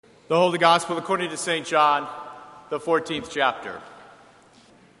The Holy Gospel according to St. John, the 14th chapter.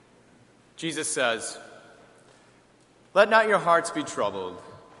 Jesus says, "Let not your hearts be troubled.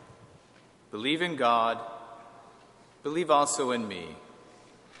 Believe in God, believe also in me.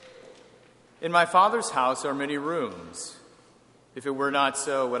 In my Father's house are many rooms. If it were not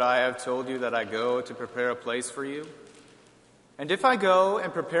so, would I have told you that I go to prepare a place for you? And if I go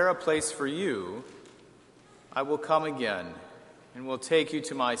and prepare a place for you, I will come again and will take you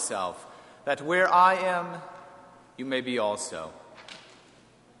to myself, that where I am, you may be also.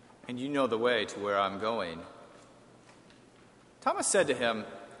 And you know the way to where I'm going." Thomas said to him,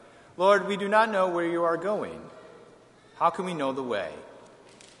 "Lord, we do not know where you are going. How can we know the way?"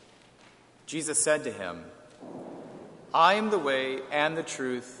 Jesus said to him, "I am the way and the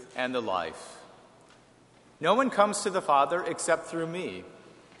truth and the life. No one comes to the Father except through me.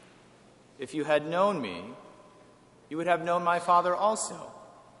 If you had known me, you would have known my Father also.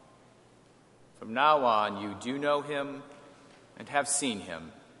 From now on, you do know him and have seen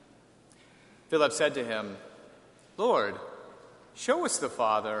him." Philip said to him, "Lord, show us the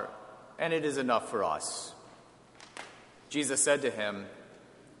Father, and it is enough for us." Jesus said to him,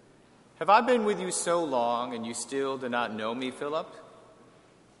 "Have I been with you so long, and you still do not know me, Philip?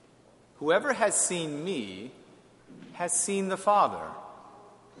 Whoever has seen me has seen the Father.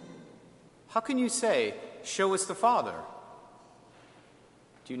 How can you say, 'Show us the Father'?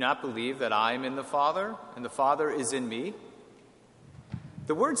 Do you not believe that I am in the Father, and the Father is in me?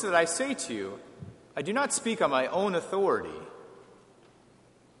 The words that I say to you, I do not speak on my own authority,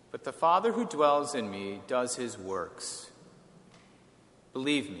 but the Father who dwells in me does his works.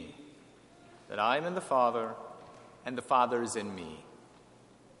 Believe me that I am in the Father, and the Father is in me.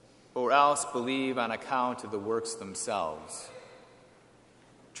 Or else believe on account of the works themselves.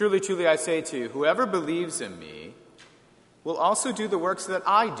 Truly, truly, I say to you, whoever believes in me will also do the works that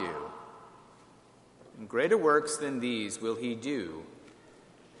I do. And greater works than these will he do,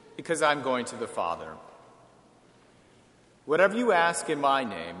 because I'm going to the Father. Whatever you ask in my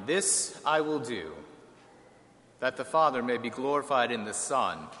name, this I will do, that the Father may be glorified in the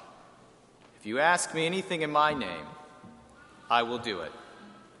Son. If you ask me anything in my name, I will do it."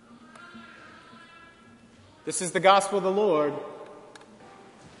 This is the gospel of the Lord.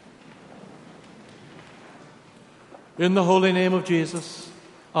 In the holy name of Jesus,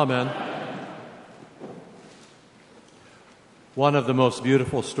 amen. One of the most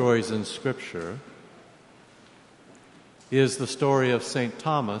beautiful stories in Scripture is the story of St.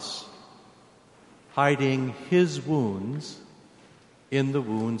 Thomas hiding his wounds in the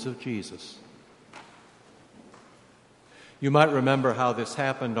wounds of Jesus. You might remember how this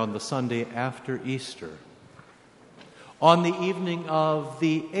happened on the Sunday after Easter. On the evening of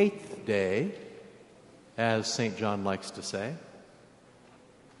the 8th day, as St. John likes to say,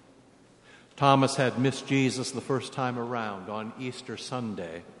 Thomas had missed Jesus the first time around on Easter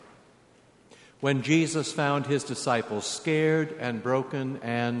Sunday, when Jesus found his disciples scared and broken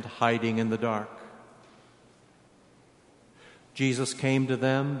and hiding in the dark. Jesus came to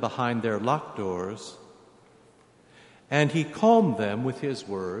them behind their locked doors, and he calmed them with his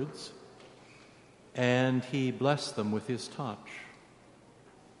words, and he blessed them with his touch.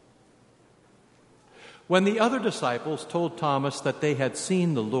 When the other disciples told Thomas that they had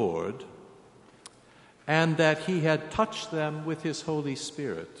seen the Lord and that he had touched them with his Holy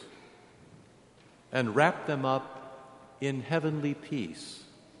Spirit and wrapped them up in heavenly peace,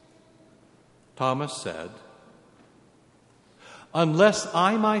 Thomas said, "Unless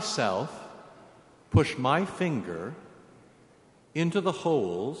I myself push my finger into the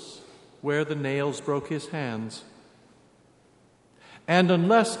holes where the nails broke his hands, and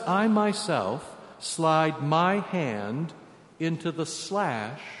unless I myself slide my hand into the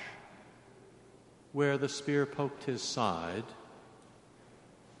slash where the spear poked his side,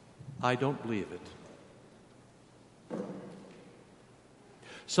 I don't believe it."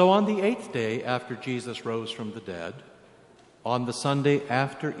 So on the 8th day after Jesus rose from the dead, on the Sunday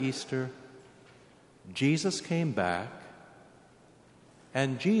after Easter, Jesus came back,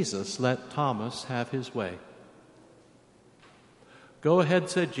 and Jesus let Thomas have his way. "Go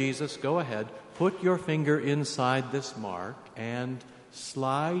ahead," said Jesus, "go ahead. Put your finger inside this mark and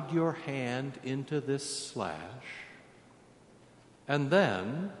slide your hand into this slash, and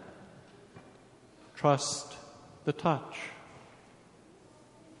then trust the touch."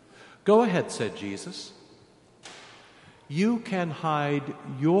 "Go ahead," said Jesus. "You can hide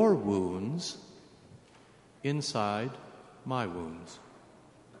your wounds inside my wounds."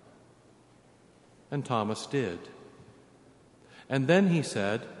 And Thomas did. And then he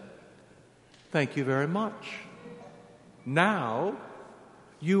said, "Thank you very much. Now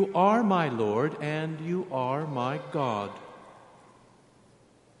 "You are my Lord, and you are my God."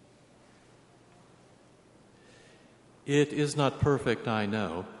 It is not perfect, I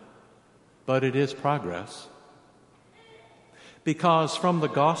know, but it is progress. Because from the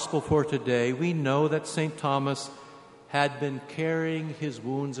gospel for today, we know that St. Thomas had been carrying his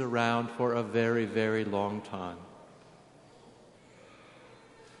wounds around for a very, very long time.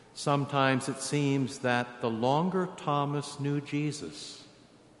 Sometimes it seems that the longer Thomas knew Jesus,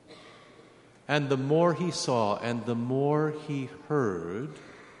 and the more he saw and the more he heard,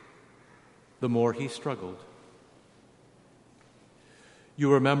 the more he struggled.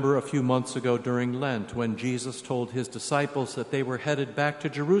 You remember a few months ago during Lent when Jesus told his disciples that they were headed back to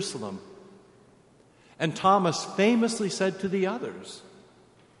Jerusalem. And Thomas famously said to the others,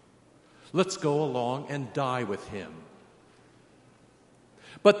 "Let's go along and die with him."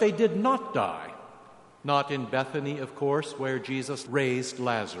 But they did not die. Not in Bethany, of course, where Jesus raised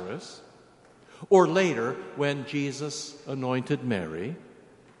Lazarus, or later when Jesus anointed Mary,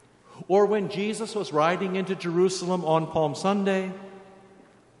 or when Jesus was riding into Jerusalem on Palm Sunday,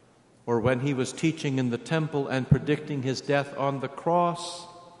 or when he was teaching in the temple and predicting his death on the cross.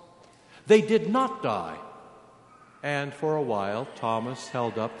 They did not die, and for a while Thomas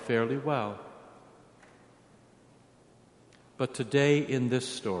held up fairly well. But today in this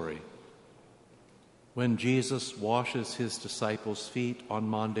story, when Jesus washes his disciples' feet on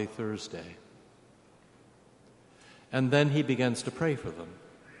Maundy Thursday, and then he begins to pray for them,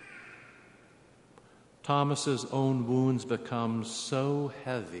 Thomas's own wounds become so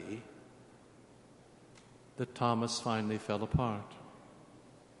heavy that Thomas finally fell apart.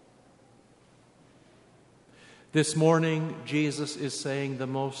 This morning, Jesus is saying the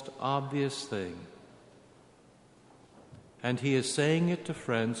most obvious thing, and he is saying it to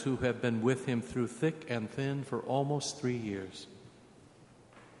friends who have been with him through thick and thin for almost 3 years.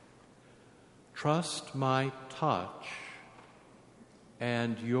 Trust my touch,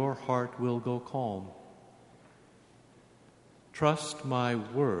 and your heart will go calm. Trust my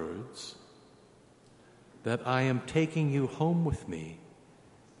words, that I am taking you home with me,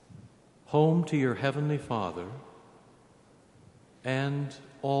 home to your heavenly Father, and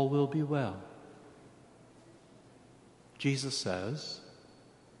all will be well. Jesus says,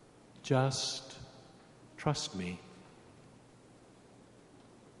 just trust me.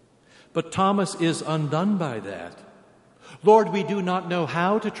 But Thomas is undone by that. Lord, we do not know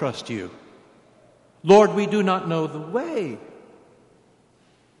how to trust you. Lord, we do not know the way.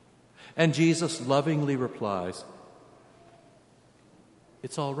 And Jesus lovingly replies,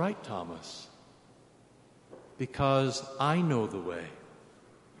 "It's all right, Thomas, because I know the way.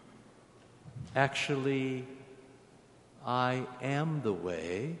 Actually, I am the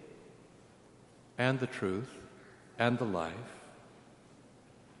way and the truth and the life."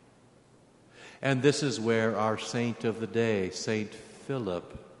 And this is where our saint of the day, Saint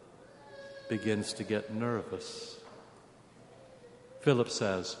Philip, begins to get nervous. Philip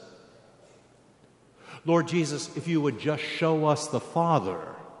says, "Lord Jesus, if you would just show us the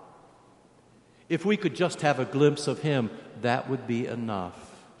Father, if we could just have a glimpse of him, that would be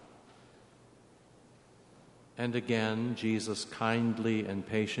enough." And again, Jesus kindly and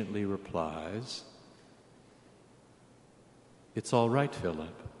patiently replies, "It's all right,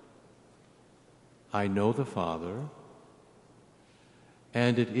 Philip. I know the Father,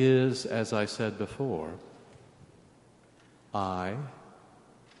 and it is, as I said before, I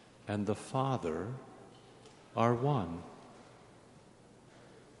and the Father are one."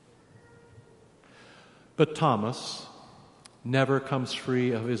 But Thomas never comes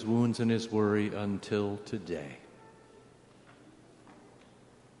free of his wounds and his worry until today.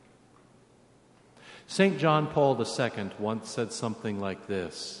 St. John Paul II once said something like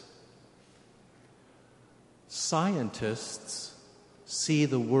this: "Scientists see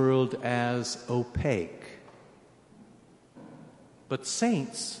the world as opaque, but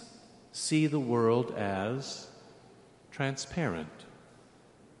saints see the world as transparent."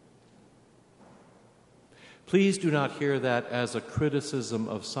 Please do not hear that as a criticism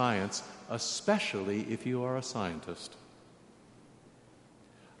of science, especially if you are a scientist.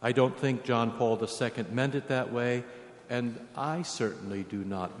 I don't think John Paul II meant it that way, and I certainly do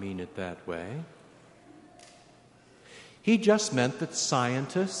not mean it that way. He just meant that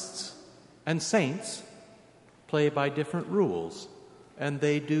scientists and saints play by different rules, and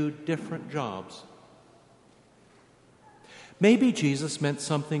they do different jobs. Maybe Jesus meant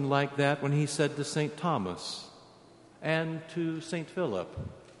something like that when he said to St. Thomas and to St. Philip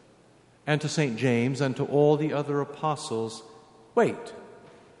and to St. James and to all the other apostles, "Wait,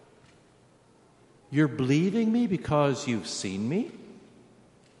 you're believing me because you've seen me?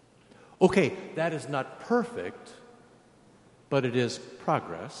 Okay, that is not perfect, but it is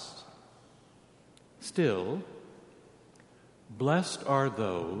progress. Still, blessed are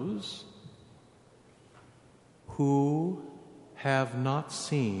those who have not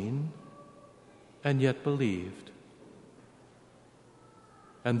seen and yet believed.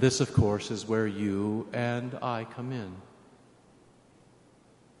 And this, of course, is where you and I come in.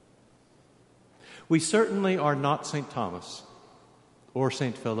 We certainly are not St. Thomas or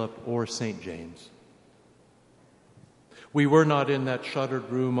St. Philip or St. James. We were not in that shuttered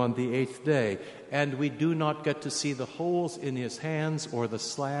room on the 8th day, and we do not get to see the holes in his hands or the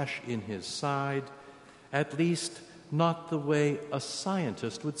slash in his side, at least not the way a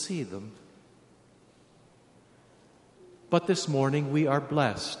scientist would see them. But this morning we are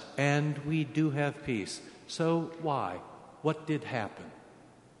blessed, and we do have peace. So why? What did happen?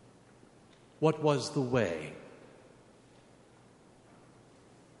 What was the way?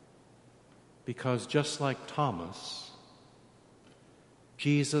 Because just like Thomas,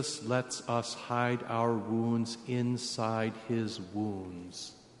 Jesus lets us hide our wounds inside his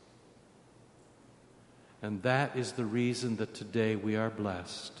wounds. And that is the reason that today we are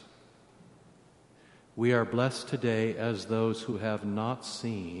blessed. We are blessed today as those who have not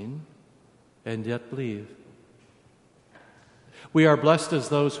seen and yet believe. We are blessed as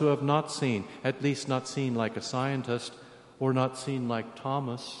those who have not seen, at least not seen like a scientist or not seen like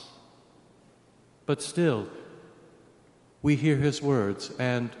Thomas. But still, we hear his words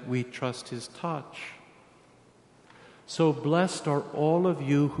and we trust his touch. So blessed are all of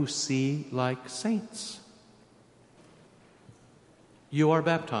you who see like saints. You are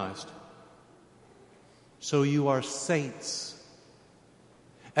baptized. So you are saints.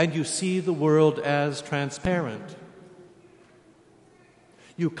 And you see the world as transparent.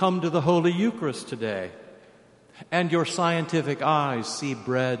 You come to the Holy Eucharist today, and your scientific eyes see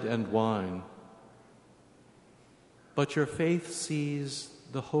bread and wine. But your faith sees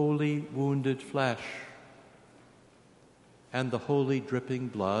the holy wounded flesh and the holy dripping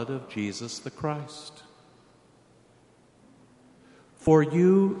blood of Jesus the Christ. For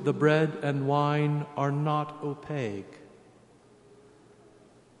you, the bread and wine are not opaque.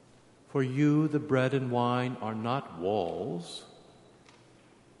 For you, the bread and wine are not walls.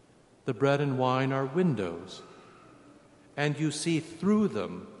 The bread and wine are windows, and you see through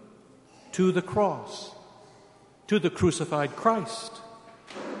them to the cross, to the crucified Christ,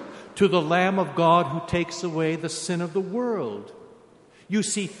 to the Lamb of God who takes away the sin of the world. You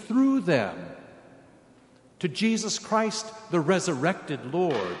see through them to Jesus Christ, the resurrected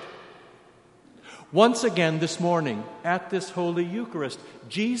Lord. Once again this morning, at this Holy Eucharist,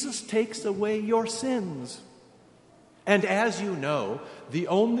 Jesus takes away your sins. And as you know, the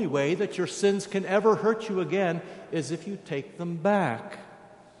only way that your sins can ever hurt you again is if you take them back.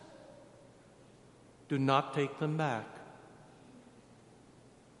 Do not take them back.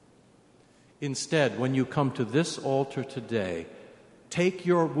 Instead, when you come to this altar today, take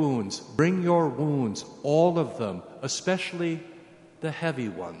your wounds, bring your wounds, all of them, especially the heavy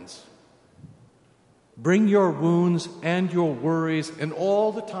ones. Bring your wounds and your worries and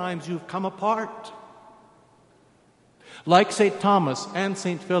all the times you've come apart. Like St. Thomas and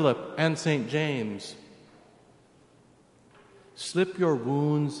St. Philip and St. James, slip your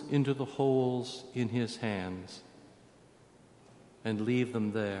wounds into the holes in his hands and leave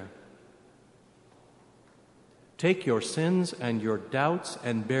them there. Take your sins and your doubts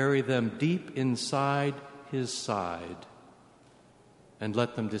and bury them deep inside his side and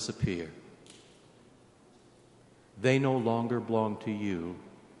let them disappear. They no longer belong to you.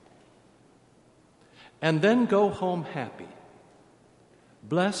 And then go home happy,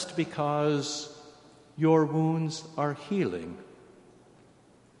 blessed because your wounds are healing.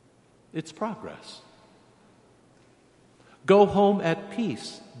 It's progress. Go home at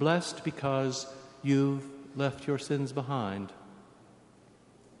peace, blessed because you've left your sins behind.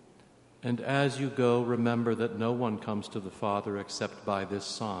 And as you go, remember that no one comes to the Father except by this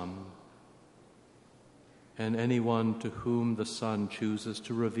Son, and anyone to whom the Son chooses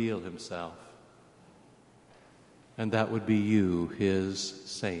to reveal himself. And that would be you, his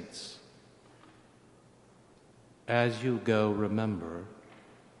saints. As you go, remember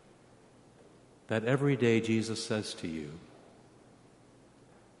that every day Jesus says to you,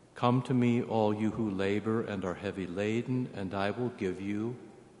 "Come to me, all you who labor and are heavy laden, and I will give you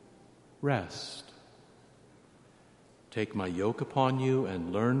rest. Take my yoke upon you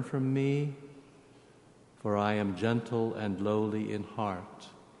and learn from me, for I am gentle and lowly in heart,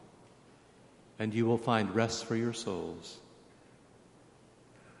 and you will find rest for your souls.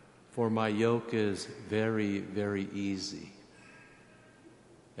 For my yoke is very, very easy,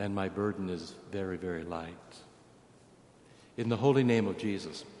 and my burden is very, very light. In the holy name of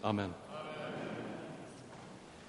Jesus, amen.